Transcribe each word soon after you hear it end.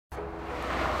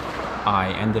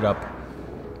I ended up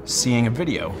seeing a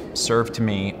video served to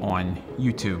me on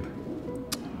YouTube.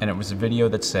 And it was a video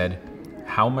that said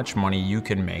how much money you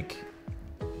can make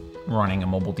running a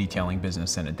mobile detailing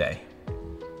business in a day.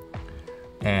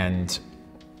 And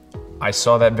I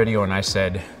saw that video and I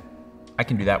said, I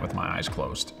can do that with my eyes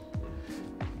closed.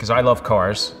 Because I love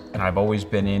cars and I've always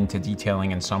been into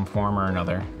detailing in some form or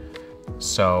another.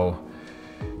 So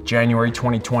January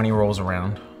 2020 rolls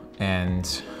around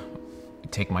and I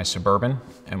take my Suburban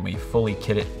and we fully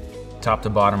kit it top to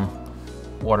bottom,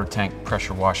 water tank,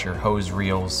 pressure washer, hose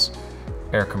reels,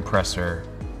 air compressor,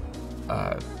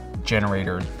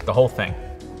 generator, the whole thing.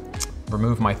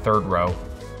 Remove my third row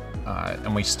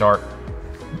and we start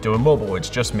doing mobile. It's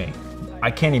just me. I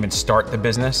can't even start the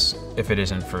business if it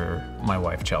isn't for my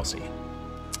wife, Chelsea.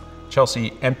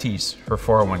 Chelsea empties her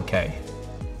 401k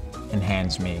and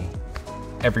hands me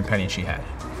every penny she had.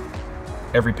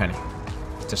 Every penny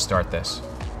to start this.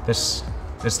 This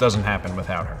doesn't happen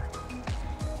without her.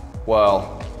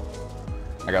 Well,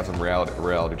 I got some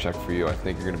reality check for you. I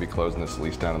think you're going to be closing this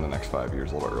lease down in the next 5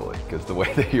 years a little early, because the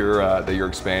way that you're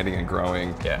expanding and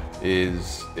growing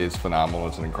is phenomenal.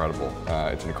 It's an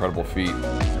incredible feat.